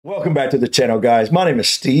Welcome back to the channel, guys. My name is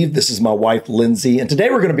Steve. This is my wife, Lindsay, and today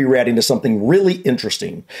we're going to be reacting to something really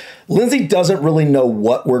interesting. Lindsay doesn't really know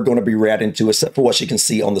what we're going to be reacting to except for what she can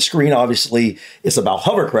see on the screen. Obviously, it's about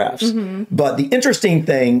hovercrafts. But the interesting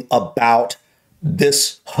thing about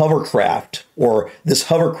this hovercraft or this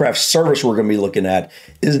hovercraft service we're going to be looking at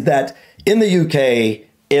is that in the UK,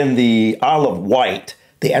 in the Isle of Wight,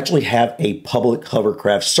 they actually have a public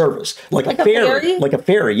hovercraft service, like a ferry? Like a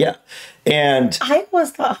ferry, yeah. And I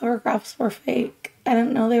always thought hovercrafts were fake. I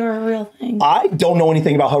didn't know they were a real thing. I don't know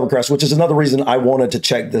anything about hovercrafts, which is another reason I wanted to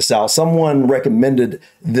check this out. Someone recommended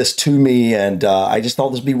this to me, and I just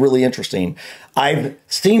thought this would be really interesting. I've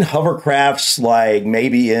seen hovercrafts like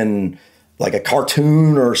maybe in like a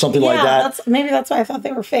cartoon or something like that. Maybe that's why I thought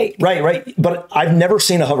they were fake. Right. But I've never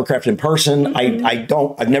seen a hovercraft in person.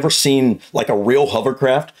 I've never seen like a real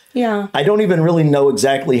hovercraft. Yeah. I don't even really know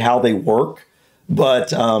exactly how they work,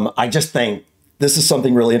 but I just think this is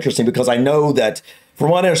something really interesting because I know that from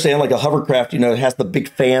what I understand, like a hovercraft, you know, it has the big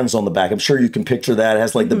fans on the back. I'm sure you can picture that. It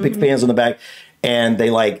has like the big fans on the back and they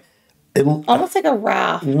like... almost like a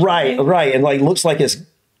raft. Right. And like looks like it's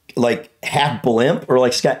like half blimp or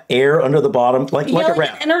like it's got air under the bottom, like a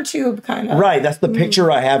raft. An inner tube kind of. Right, that's the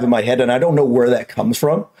picture I have in my head, and I don't know where that comes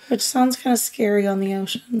from. Which sounds kind of scary on the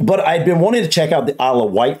ocean. But I've been wanting to check out the Isle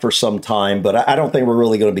of Wight for some time, but I don't think we're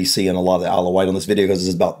really going to be seeing a lot of the Isle of Wight on this video because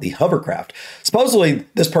it's about the hovercraft. Supposedly,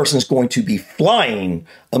 this person is going to be flying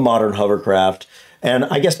a modern hovercraft. And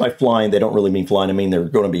I guess by flying, they don't really mean flying. I mean, they're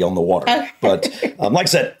going to be on the water. Okay. But like I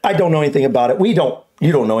said, I don't know anything about it.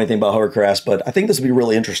 You don't know anything about hovercrafts, but I think this would be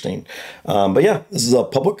really interesting. But yeah, this is a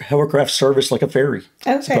public hovercraft service like a ferry,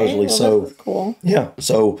 supposedly. Well, so that's cool. Yeah,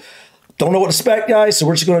 so don't know what to expect, guys. So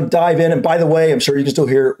we're just going to dive in. And by the way, I'm sure you can still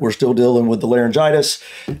hear we're still dealing with the laryngitis.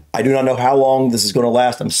 I do not know how long this is going to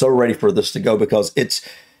last. I'm so ready for this to go because it's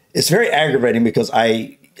very aggravating because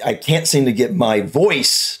I can't seem to get my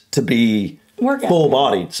voice to be full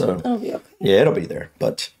bodied. So it'll be okay. Yeah, it'll be there.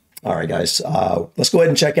 But all right, guys, let's go ahead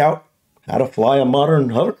and check out how to fly a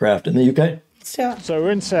modern hovercraft in the UK. So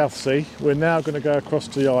we're in Southsea. We're now going to go across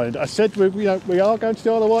to the island. I said we are going to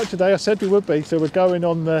the Isle of Wight today. I said we would be. So we're going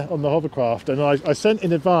on the hovercraft. And I sent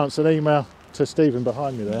in advance an email to Stephen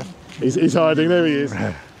behind me there. He's hiding. There he is.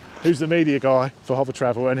 Who's the media guy for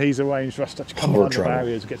Hovertravel, and he's arranged for us to come around the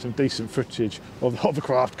barriers and get some decent footage of the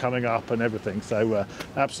hovercraft coming up and everything. So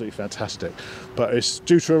absolutely fantastic. But it's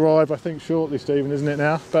due to arrive, I think, shortly, Stephen, isn't it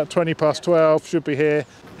now? About 20 past 12, should be here.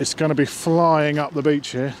 It's going to be flying up the beach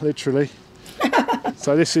here, literally.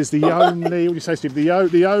 So this is the only, what do you say, Steve? The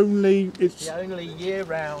only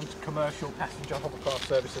year-round commercial passenger hovercraft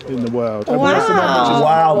service in the world.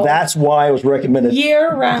 Wow, that's why it was recommended.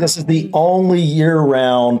 Year-round. This is the only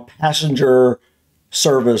year-round passenger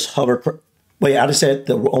service hovercraft. Wait, I just said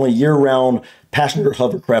the only year-round passenger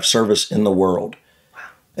hovercraft service in the world.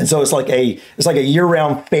 And so it's like a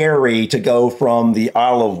year-round ferry to go from the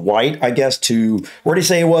Isle of Wight, I guess, to where do you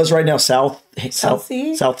say it was right now? South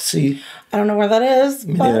Sea. I don't know where that is.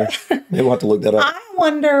 But yeah, maybe we'll have to look that up. I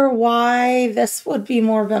wonder why this would be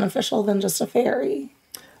more beneficial than just a ferry.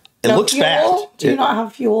 It looks fast. Do you not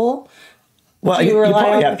have fuel? Well, you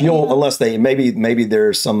probably have fuel unless they maybe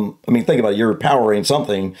there's some. I mean, think about it. You're powering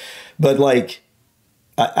something, but like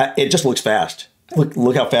it just looks fast.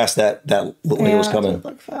 Look how fast that little thing was coming.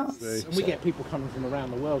 Look fast. And we get people coming from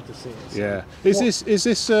around the world to see it. So. Yeah. Is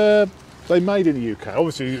this they made in the UK?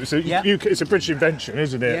 Obviously, it's a British invention,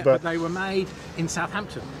 isn't it? Yeah, but they were made in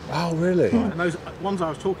Southampton. Oh, really? And those ones I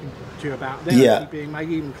was talking to you about, they're actually being made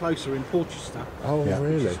even closer in Portsmouth. Oh,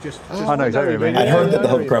 really? I know exactly what you mean. I'd heard that the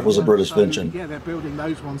hovercraft was a British invention. Yeah, they're building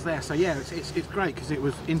those ones there. So yeah, it's great because it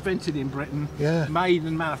was invented in Britain, made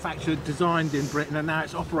and manufactured, designed in Britain, and now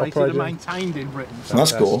it's operated and maintained in Britain. So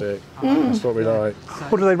that's cool. That's what we like.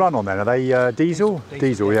 What do they run on then? Are they diesel?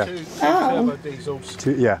 Diesel, yeah. Two turbo diesels.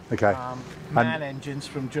 Yeah, okay. MAN engines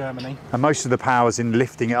from Germany. And most of the power's in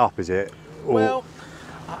lifting it up, is it? Or... Well,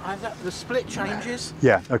 the split changes.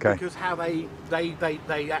 Yeah, okay. Because how they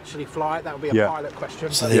actually fly it, that would be a pilot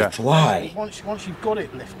question. So they fly. Once you've got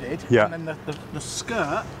it lifted, and then the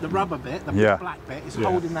skirt, the rubber bit, the black bit, is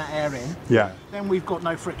holding that air in. Yeah. Then we've got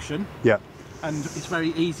no friction. Yeah. And it's very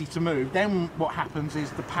easy to move. Then what happens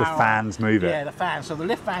is the power. The fans move it. Yeah, the fans. So the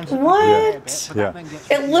lift fans. What?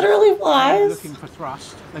 It literally flies. Looking for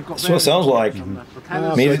thrust. They've got. That's what it sounds like. I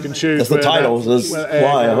mean, that's the title. Says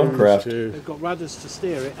fly a hovercraft. They've got rudders to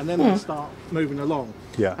steer it, and then they start moving along.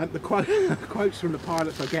 Yeah. And the quotes from the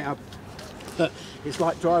pilots I get are that it's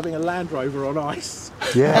like driving a Land Rover on ice.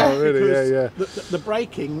 Yeah. Oh, really? Yeah. The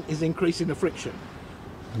braking is increasing the friction.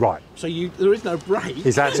 Right. So there is no brake.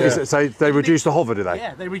 Is that so? They reduce the hover, do they?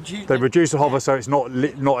 Yeah, they reduce. They reduce the hover, so it's not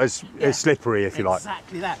as slippery, if you like.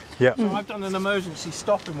 Exactly that. Yeah. So I've done an emergency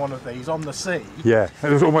stop in one of these on the sea. Yeah, it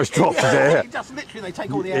was almost dropped. Yeah, it just literally, they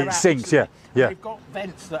take all the air out. It sinks. Yeah. Yeah. They've got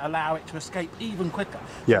vents that allow it to escape even quicker.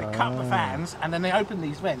 Yeah. They cut the fans and then they open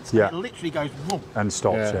these vents. Yeah. And it literally goes boom. And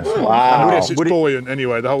stops. Yeah. Wow. And yes, it's buoyant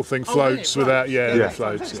anyway. The whole thing floats without. Yeah, It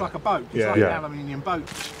floats. It's like a boat. It's Yeah. like Yeah. an aluminium boat.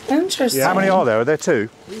 Interesting. How many are there? Are there 2?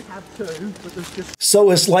 We have 2, but there's just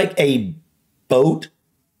So it's like a boat.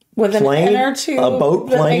 with plane? an inner tube A boat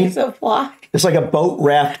that plane? makes it fly. It's like a boat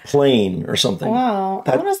raft plane or something. Wow,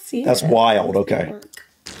 I want to see That's it. wild. Okay.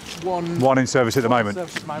 One in service at the moment.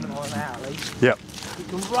 service at the moment on an hourly. Yep. You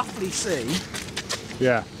can roughly see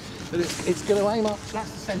Yeah. that it's going to aim up.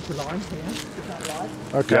 That's the centre line here. Is that right?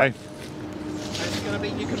 Okay. And it's going to be.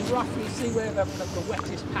 You can roughly see where the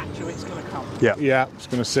wettest patch of it's going to come. Yeah. Yeah. It's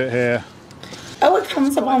going to sit here. Oh, it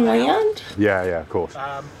comes up on land? Yeah. Yeah. Of course.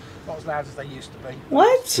 Not as loud as they used to be.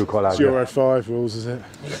 What? Still quite loud. Euro 5 rules, is it?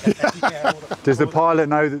 Yeah, Does the pilot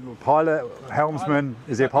know? The pilot, helmsman,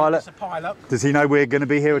 is he a pilot? It's a pilot. Does he know we're going to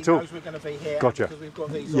be here He at all? knows we're going to be here. Gotcha. Because we've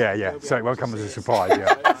got these Yeah. on, Yeah. we'll be So it able won't to come as see a it. surprise.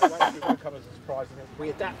 Yeah. It won't come as a surprise. We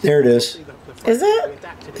adapted There it is. See the Is it? We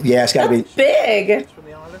adapted it Yeah, it's got to be. Big. from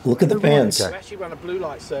the island. Look at the fans. We actually run a blue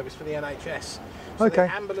light service for the NHS. So Okay.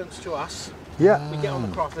 the ambulance to us. Yeah. We get on the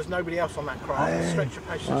craft. There's nobody else on that craft. The stretcher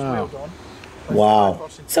patient's wheeled on. Wow.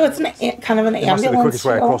 So it's kind of an It must be ambulance. the quickest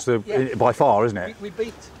way shuttle? across the by far, isn't it? We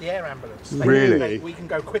beat the air ambulance. Really? We can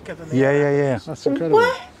go quicker than the Yeah. air Yeah. Yeah. That's incredible.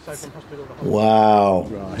 What? So from hospital to hospital. Wow.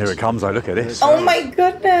 Here it comes. Though. Look at this. Oh my Big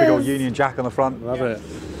old goodness. Union Jack on the front. Love it.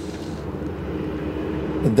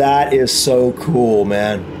 That is so cool,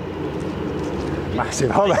 man.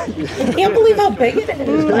 Massive, aren't they? I can't believe how big it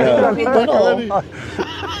is. I Yeah. thought it'd be little.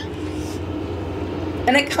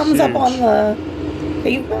 And it comes up on the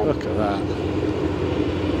pavement. Look at that.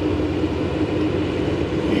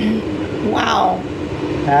 Wow.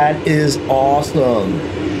 That is awesome.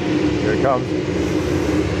 Here it comes.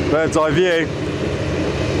 Bird's eye view.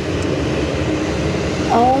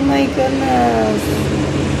 Oh my goodness.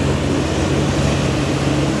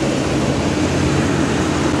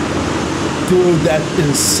 Dude, that's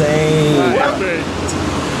insane. Epic.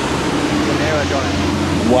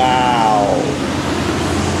 Wow.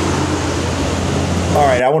 All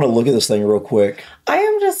right, I want to look at this thing real quick. I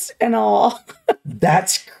am just in awe.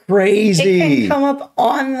 That's It crazy. can come up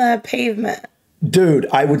on the pavement. Dude,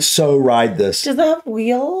 I would so ride this. Does it have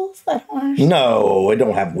wheels? I don't understand. No, it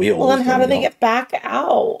don't have wheels. Well, then how do they get back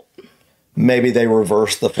out? Maybe they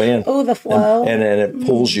reverse the fan. Oh, the flow. And it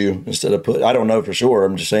pulls you instead of put. I don't know for sure.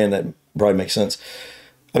 I'm just saying that probably makes sense.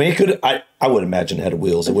 I mean, it could. I would imagine it had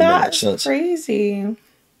wheels. It wouldn't make much That's sense. crazy.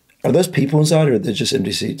 Are those people inside, or are they just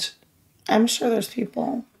empty seats? I'm sure there's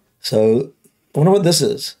people. So, I wonder what this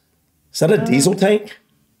is. Is that a diesel tank?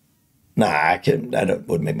 Nah, I can't. That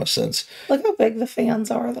wouldn't make much sense. Look how big the fans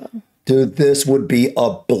are, though. Dude, this would be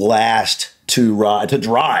a blast to ride, to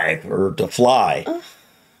drive, or to fly.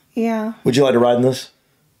 Yeah. Would you like to ride in this?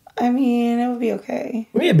 I mean, it would be okay.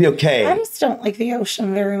 I mean, it'd be okay. I just don't like the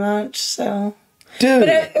ocean very much, so. Dude, But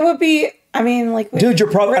it would be. I mean, like. dude,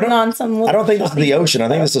 you're probably. I written on some. don't think this is the ocean. I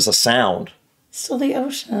think this is a sound. Still the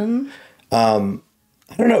ocean. I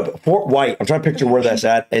don't know. But Fort White. I'm trying to picture where that's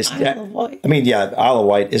at. It's. Isle of Wight. I mean, yeah, Isle of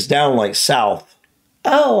Wight. It's down like south,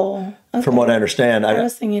 Oh. Okay. from what I understand. I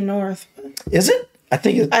was thinking north. But Is it? I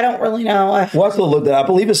think it's. I don't really know. We'll have to look that. I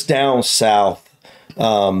believe it's down south,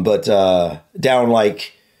 but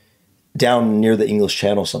down near the English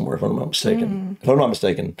Channel somewhere, if I'm not mistaken. If I'm not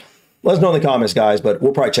mistaken, let us know in the comments, guys. But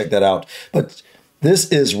we'll probably check that out. But this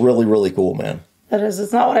is really, really cool, man. That is.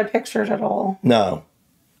 It's not what I pictured at all. No,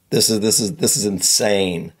 this is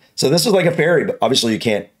insane. So this is like a ferry, but obviously you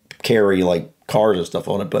can't carry like cars and stuff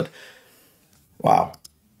on it. But wow,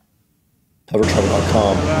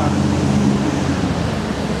 Hovertravel.com.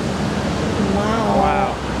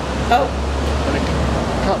 Wow. Oh.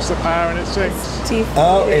 Cuts the power and it sinks. Teeth.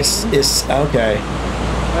 Oh, it's okay.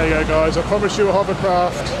 There you go, guys. I promise you a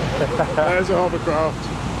hovercraft. There's a hovercraft.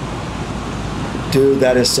 Dude,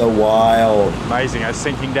 that is so wild. Amazing. It's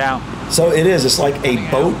sinking down. So it is. It's like a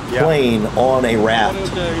boat Yeah. plane on a What raft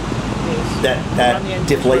it'll do is that run the engine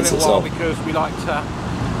for a deflates little while itself. because we like to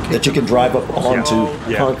That you can drive up onto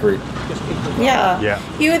Yeah. concrete. just keep the Yeah. Yeah.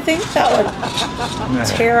 You would think that would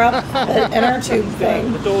tear up the inner tube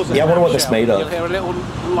thing. The doors are Yeah, I wonder what that's shell. made of. You'll hear a little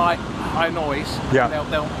light, high noise. Yeah.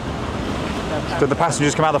 They'll Did the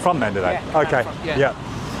passengers come out the front then, do they? Yeah, come out Okay. the front, yeah. Yeah.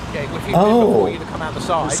 Yeah, if you Oh. before you come out the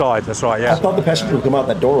side. Side. That's right. I Yeah. thought the passenger would come out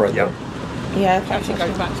that door right there. Yeah, It actually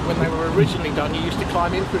goes back to when they were originally done. You used to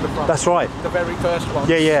climb in through the front. That's right. The very first one.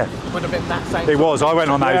 Yeah, yeah. Would have been that same. It was. I went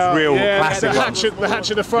on those real classic the ones.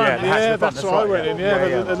 hatch in the front. Yeah, the hatch in the front, that's what I went in. Yeah,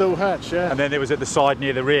 Yeah, the little hatch. Yeah. And then it was at the side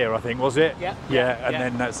near the rear, I think, was it? Yeah. And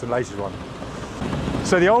then that's the latest one.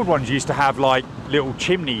 So the old ones used to have like little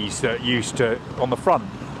chimneys that used to on the front.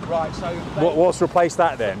 Right. So What's replaced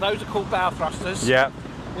that then? those are called bow thrusters. Yeah.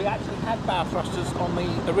 We actually had bow thrusters on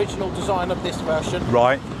the original design of this version.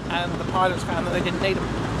 Right. And the pilots found that they didn't need them.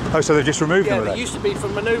 Oh, so they've just removed Yeah, them? they used to be for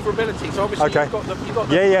manoeuvrability. So obviously Okay. you've got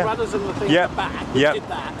the rudders and the thing at the back. Yeah. Did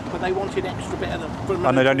that, but they wanted extra bit of them. For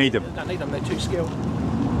And they don't need them. They don't need them. They're too skilled.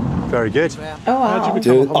 Very good. Yeah. Oh, wow.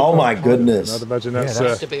 Dude, oh my goodness. I'd imagine that's.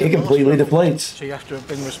 It completely deflates. So you have to have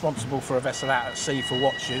been responsible for a vessel out at sea for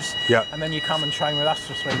watches. Yeah. And then you come and train with us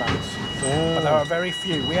for 3 months. But there are very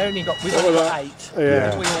few. We only got 8. Yeah.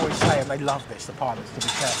 As we always say, and they love this, the pilots, to be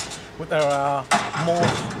fair. But there are more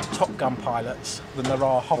Top Gun pilots than there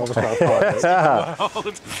are Hovercraft pilots.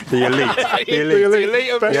 The elite. The elite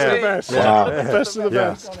of best of the best. Wow. Best of the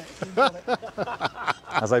best.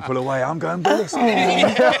 As they pull away, I'm going ballistic.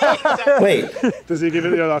 Wait. Does he give it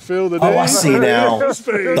the I feel the Oh, I see now.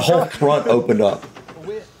 Speed. The whole front opened up.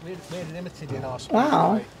 We're limited in our speed.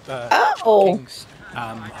 Wow. Oh. King's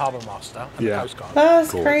Harbour Master and the Coast Guard.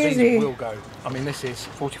 That's These crazy. will go. I mean, this is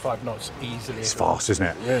 45 knots easily. It's fast, isn't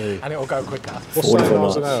it? Really? And it will go quicker. What's 40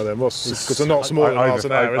 miles an hour then? Because they're not smaller than miles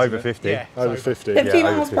an hour, Over 50. Yeah, Over 50. 50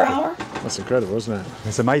 miles per hour? That's incredible, isn't it?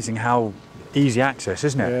 It's amazing how easy access,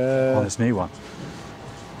 isn't it? Yeah. On this new one.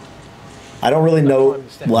 I don't really know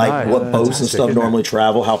like No, what boats and fantastic, stuff isn't it? normally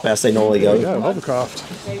travel, how fast they normally go. Yeah, hovercraft.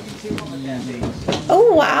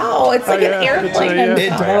 Oh, wow. It's like an yeah. airplane. Yeah. It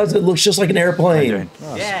does. It looks just like an airplane.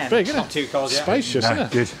 Yeah. Big, isn't it? Too cold yet. Spacious, No, isn't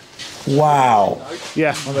it? good. Wow.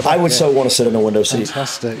 Yeah. On the I back, would yeah. so want to sit in a window seat.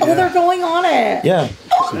 Fantastic. Oh, they're going on it. Yeah.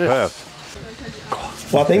 Superb.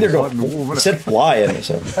 Well, I think they're going. It said flying.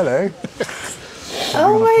 So. Hello.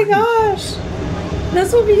 Oh my gosh.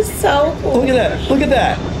 This would be so cool. Look at that. Look at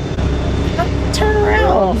that. Turn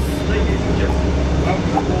around.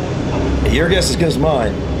 Your guess is as good as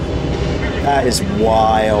mine. That is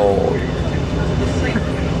wild.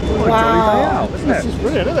 Wow. This is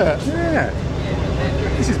brilliant, isn't it? Yeah.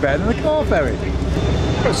 This is better than the car ferry.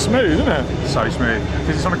 It's smooth, isn't it? So smooth.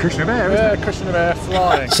 Because it's on a cushion of air, isn't Yeah, it? cushion of air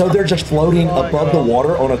flying. So they're just floating above the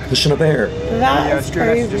water on a cushion of air. That's Just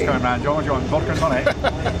crazy. going around. John, vodka and tonic.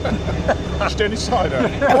 That's the only cider.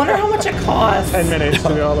 I wonder how much it costs. 10 minutes to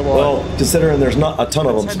the Isle of Wight. Well, considering there's not a ton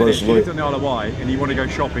of them 10 minutes, you supposedly. lived on the Isle of Wight and you want to go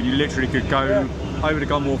shopping, you literally could go over to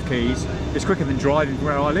Gunwharf Quays. It's quicker than driving from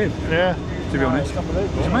where I live, Yeah. to be honest. It's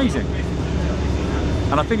unbelievable. It's amazing.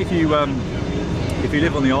 And I think if you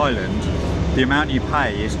live on the island, the amount you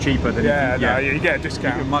pay is cheaper than Yeah, if no, you get a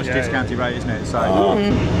discount. a much Yeah, discounted rate, isn't it? So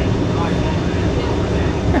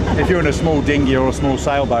if you're in a small dinghy or a small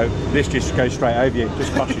sailboat, this just goes straight over you,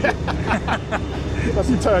 just crushes you. That's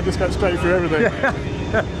the turn, just goes straight through everything.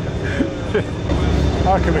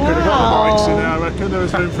 I reckon we could have got the bikes in there. I reckon there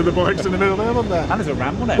was room for the bikes in the middle there, wasn't there? And there's a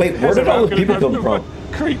ramp on it. Wait, where did all the people come from?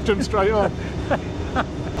 Creeped them straight on. I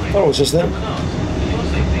thought it was just them.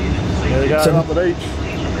 There we go, So- up the beach.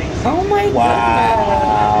 Oh my god.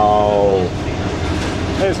 Wow.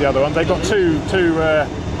 There's the other one. They've got two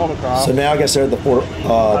hovercraft. So now I guess they're at the Isle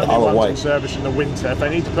of runs in Wight. service in the winter. If they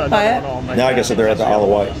need to put another one on, they Now I can. guess that they're at the Isle of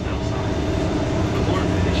Wight.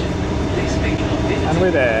 And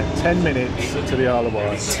we're there, 10 minutes to the Isle of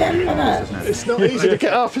Wight. 10 minutes. It's not easy to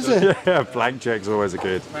get up, is it? Yeah, blank checks always are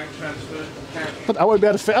good. But I won't be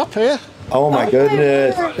able to fit up here. Oh my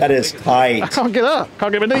goodness. That is I tight. can't get up.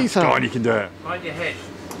 Can't get my knees Go up. on, you can do it. Mind your head.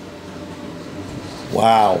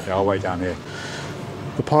 Wow. Yeah, I'll wait down here.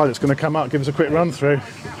 The pilot's going to come up, give us a quick run through.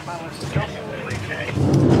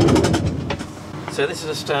 So this is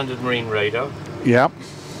a standard marine radar. Yep.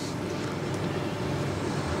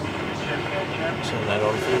 Turn that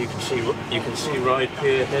on for you. You can see ride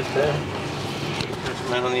pier head there. There's a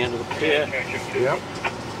man on the end of the pier. Yep.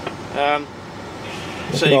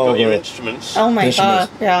 So at you've all got your the instruments, Oh my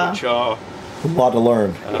Instruments. god. Yeah. which are A lot to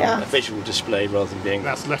learn. Yeah. a visual display rather than being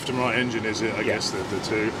That's left and right engine, is it? I guess the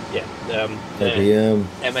two. yeah. RPM.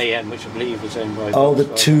 MAN, which I believe was owned by Oh, the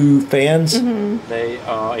Volkswagen. two fans? They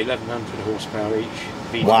are 1100 horsepower each.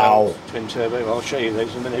 V12 Wow. twin turbo. I'll show you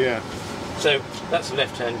those in a minute. Yeah. So that's a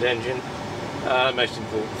left-hand engine. Most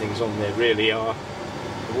important things on there really are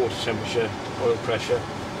the water temperature, oil pressure.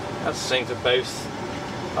 That's the same for both.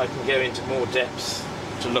 I can go into more depth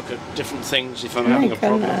to look at different things if I'm Oh my having a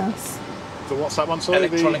problem. goodness. So what's that one? Sorry,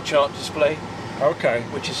 Electronic chart display, Okay.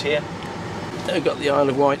 which is here. You've got the Isle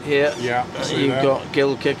of Wight here. Yeah. I see You've that. got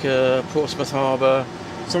Gill Kicker, Portsmouth Harbour,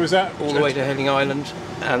 So is that all the way to Heading Island,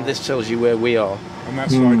 and this tells you where we are. And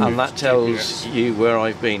that's like And that tells you where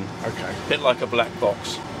I've been. Okay. A bit like a black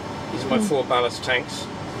box. These are my 4 ballast tanks.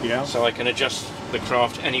 Yeah. So I can adjust the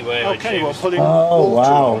craft anywhere I choose. Well, putting Oh, water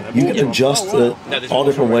wow. on it. You can adjust it there's all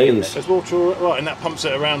water different already in ways. There's water, right, and that pumps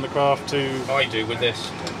it around the craft to... I do with this.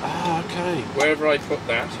 Ah, okay. Wherever I put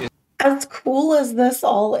that is... As cool as this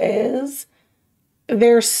all is,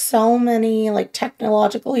 there's so many like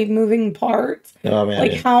technologically moving parts. Oh, man.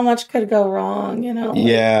 Like how much could go wrong, you know?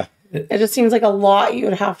 Yeah. It just seems like a lot you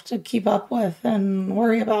would have to keep up with and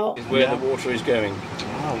worry about. is where the water is going.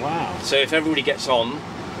 Oh, wow. So if everybody gets on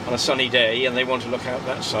a sunny day and they want to look out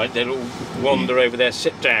that side, they'll all wander over there,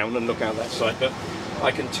 sit down and look out that side. But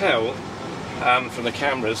I can tell from the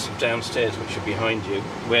cameras downstairs, which are behind you,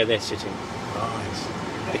 where they're sitting. Nice.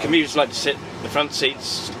 The commuters like to sit in the front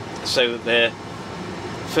seats so that they're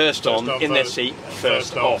first on in their seat,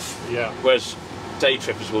 first off. Yeah. Whereas day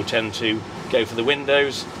trippers will tend to go for the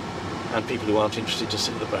windows, and people who aren't interested to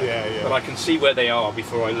sit at the back. Yeah, yeah. But I can see where they are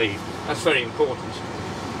before I leave. That's very important.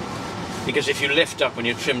 Because if you lift up when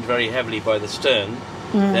you're trimmed very heavily by the stern,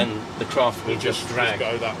 then the craft will just drag.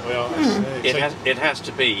 go that way. I see. It has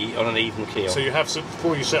to be on an even keel. So you have to,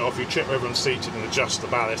 before you set off, you check everyone's seated and adjust the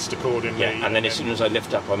ballast accordingly. Yeah, and then as soon as I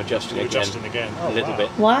lift up, I'm adjusting you're again. adjusting again. A little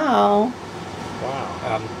bit. Wow.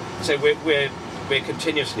 Wow. So we're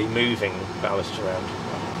continuously moving ballast around.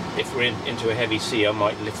 If we're into a heavy sea, I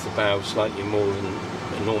might lift the bow slightly more than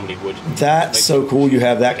I normally would. That's so cool you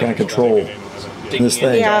have that kind of control. Digging This in,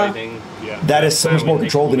 thing. Yeah. diving. Yeah. That is so much more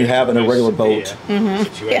control than you have in a regular boat.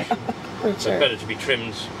 Situation. Yeah, for So sure. better to be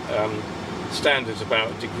trimmed. Standard's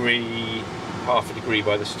about half a degree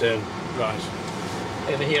by the stern. Right.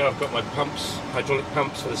 Over here I've got my pumps, hydraulic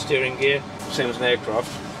pumps for the steering gear. Same as an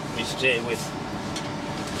aircraft. We steer with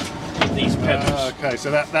these pedals. Okay,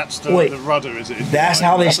 so that's the rudder, is it? That's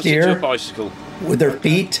how they Opposite to a steer bicycle. with their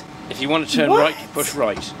feet. If you want to turn What? right, you push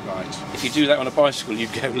right. Right. If you do that on a bicycle, you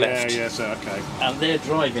go left. Yeah, so okay. And they're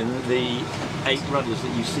driving the 8 rudders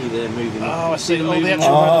that you see there moving. Oh, I see. them Oh, the moving.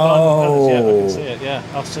 actual rudder. Yeah, I Oh. can see it. Yeah,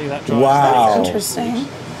 I'll see that drive. Wow. That's interesting.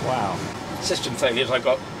 Wow. System failures, I've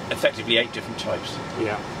got effectively 8 different types.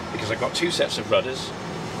 Yeah. Because I've got 2 sets of rudders.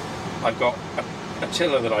 I've got a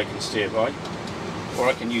tiller that I can steer by, or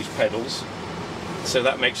I can use pedals. So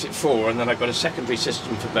that makes it 4, and then I've got a secondary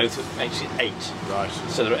system for both that makes it 8. Right.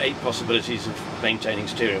 So there are 8 possibilities of maintaining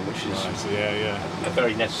steering, which is Right. Yeah. a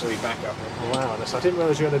very necessary backup. Wow. I didn't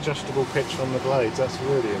realise you had adjustable pitch on the blades. That's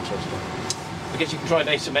really interesting. Because you can try it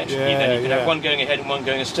asymmetrically, Yeah, then you can yeah. have one going ahead and one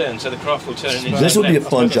going astern, so the craft will turn in. This would be a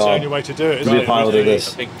fun That's the only job way to do it, to isn't be a it? pilot of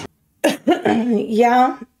this. A big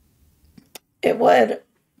Yeah, it would.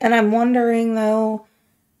 And I'm wondering though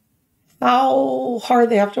how hard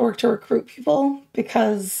they have to work to recruit people,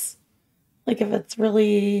 because like if it's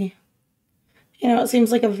really, you know, it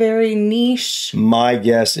seems like a very niche. My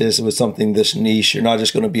guess is with something this niche, you're not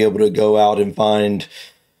just going to be able to go out and find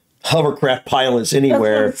hovercraft pilots That's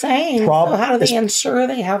anywhere. what I'm saying. Prob- So how do they it's- ensure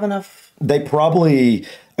they have enough?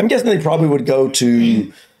 I'm guessing they probably would go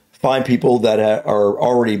to find people that are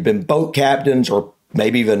already been boat captains or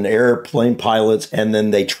maybe even airplane pilots, and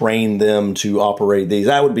then they train them to operate these.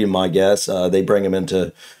 That would be my guess. They bring them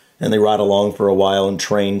into, and they ride along for a while and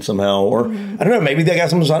train somehow. Or I don't know, maybe they got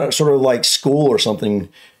some sort of like school or something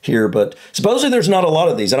here. But supposedly there's not a lot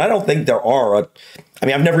of these, and I don't think there are. I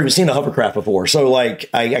mean, I've never even seen a hovercraft before, so like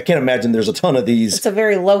I can't imagine there's a ton of these. It's a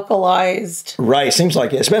very localized. Right, seems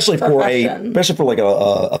like it, especially for like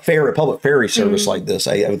a ferry, public ferry service like this.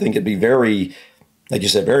 I would think it'd be very, like you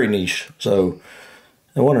said, very niche. So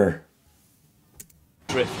I wonder.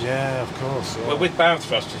 drift. Yeah, of course. Yeah. Well, with bow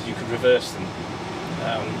thrusters, you could reverse them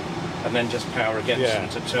and then just power against them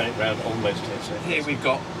to turn it round almost here. So here we've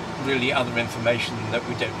got really other information that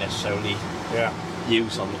we don't necessarily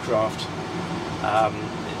use on the craft.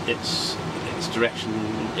 Its direction,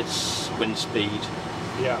 its wind speed,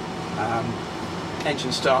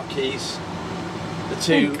 engine start keys, the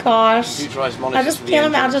two Gosh, computerized I monitors. just for the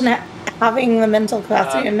can't engines. imagine having the mental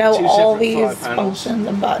capacity to know 2 all separate these fire panels. functions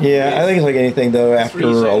and buttons. Yeah, I think it's like anything though. After 3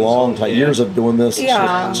 a zones long on time, here. years of doing this,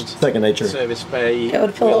 Yeah. it's second nature. Service bay. It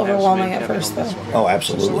would feel wheelhouse, overwhelming main at cabin first, on this though. one. Oh, So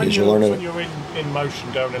absolutely. when As you learn when it. you're in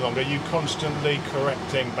motion going along, are you constantly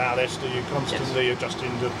correcting ballast? Are you constantly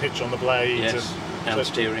adjusting the pitch on the blades? Yes, and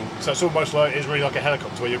steering. So it's almost like, it's really like a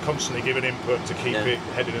helicopter where you're constantly giving input to keep it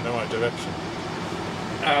headed in the right direction.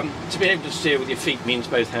 To be able to steer with your feet means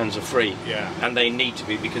both hands are free. Yeah. And they need to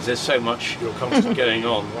be, because there's so much You're constantly going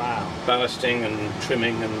on. Wow. Ballasting and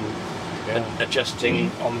trimming and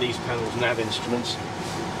adjusting on these panels, nav instruments.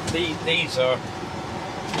 These are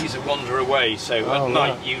These are wander away, so at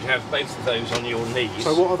night you'd have both of those on your knees.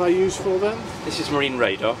 So what are they used for then? This is marine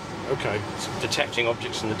radar. Okay. It's detecting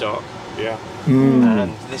objects in the dark. Yeah.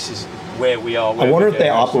 And this is where we are. I wonder if they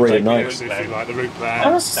operate at night. Like the route plan.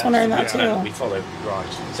 I was just wondering that too. We follow. Right.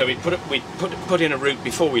 So we put in a route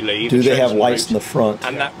before we leave. Do they have lights in the front?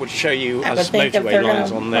 And that would show you I as would think if motorway they're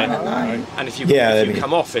lines gonna on there. run at night. And if you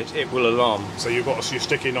come off it, it will alarm. So you're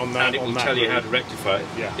sticking on that. And it will tell you how to rectify it.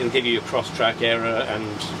 Yeah. It'll give you a cross-track error and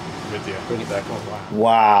bring it back on.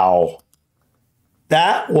 Wow.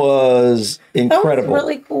 That was incredible. That was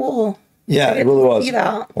really cool. Yeah, it really was.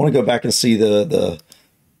 I want to go back and see the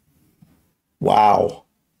wow.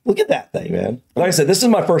 Look at that thing, man. Like I said, this is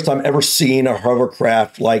my first time ever seeing a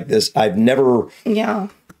hovercraft like this. I've never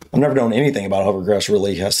known anything about hovercrafts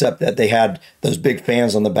really, except that they had those big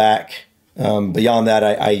fans on the back. Beyond that,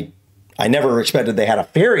 I never expected they had a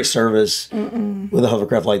ferry service with a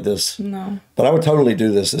hovercraft like this. No. But I would totally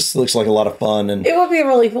do this. This looks like a lot of fun. And it would be a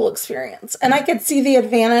really cool experience. And I could see the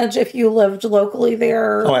advantage if you lived locally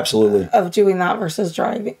there. Oh, absolutely. Of doing that versus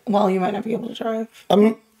driving. Well, you might not be able to drive.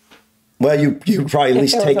 Well, you probably at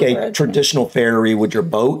least take a traditional ferry with your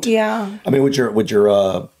boat. Yeah. I mean, with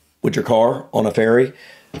your car on a ferry.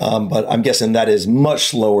 But I'm guessing that is much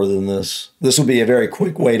slower than this. This would be a very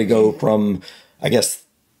quick way to go from, I guess,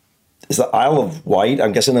 is the Isle of Wight.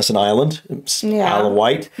 I'm guessing that's an island. Isle of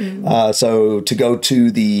Wight. So to go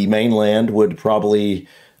to the mainland would probably,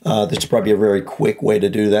 this would probably be a very quick way to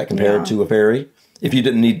do that compared to a ferry. If you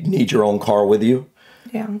didn't need your own car with you.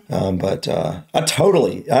 Yeah. But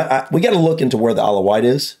we got to look into where the Isle of Wight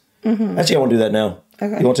is. Actually, I want to do that now.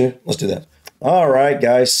 Okay. You want to? Let's do that. All right,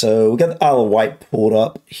 guys. So we got the Isle of Wight pulled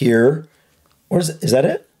up here. Where is it? Is that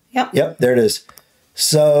it? Yep. Yep, there it is.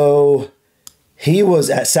 So he was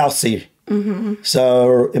at Southsea.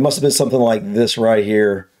 So it must have been something like this right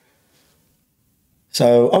here.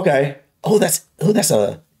 So, okay. Oh, that's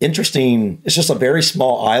a interesting, it's just a very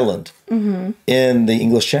small island in the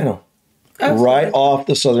English Channel. Right off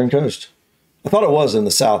the southern coast. I thought it was in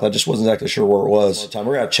the south. I just wasn't exactly sure where it was. We're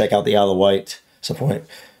going to check out the Isle of Wight at some point.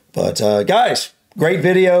 But guys, great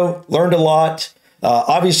video. Learned a lot.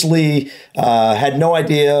 Obviously, had no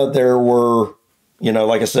idea there were,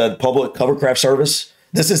 like I said, public hovercraft service.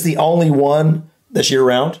 This is the only one that's year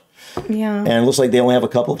round. Yeah. And it looks like they only have a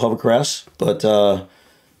couple of hovercrafts. But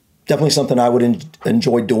definitely something I would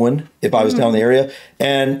enjoy doing if I was down in the area.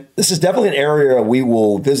 And this is definitely an area we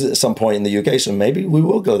will visit at some point in the UK. So maybe we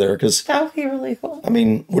will go there because that would be really cool. I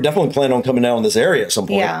mean, we're definitely planning on coming down in this area at some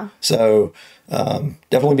point. Yeah. So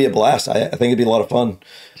definitely be a blast. I think it'd be a lot of fun.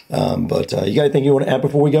 But you got anything you want to add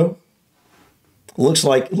before we go? Looks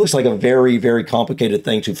like a very, very complicated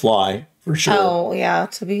thing to fly for sure. Oh yeah,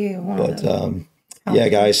 to be one of them. Yeah,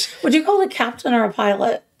 guys. Would you call it a captain or a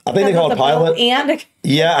pilot? I think they call it pilot.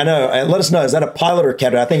 Yeah, I know. Let us know. Is that a pilot or a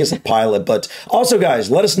captain? I think it's a pilot. But also, guys,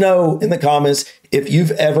 let us know in the comments if you've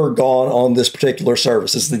ever gone on this particular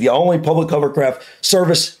service. This is the only public hovercraft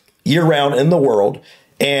service year-round in the world.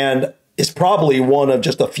 And it's probably one of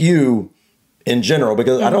just a few in general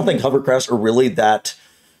because I don't think hovercrafts are really that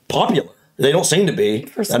popular. They don't seem to be.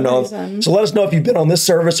 For some reason. So let us know if you've been on this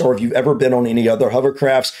service or if you've ever been on any other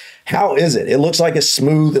hovercrafts. How is it? It looks like it's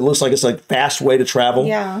smooth. It looks like it's a fast way to travel.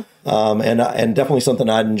 Yeah. And definitely something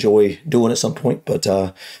I'd enjoy doing at some point. But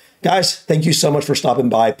guys, thank you so much for stopping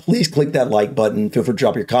by. Please click that like button. Feel free to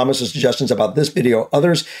drop your comments and suggestions about this video or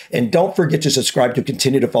others. And don't forget to subscribe to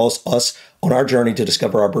continue to follow us on our journey to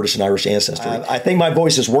discover our British and Irish ancestry. I think my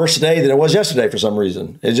voice is worse today than it was yesterday for some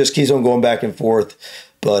reason. It just keeps on going back and forth.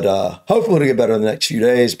 But hopefully it'll get better in the next few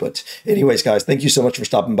days. But anyways, guys, thank you so much for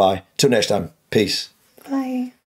stopping by. Till next time. Peace. Bye.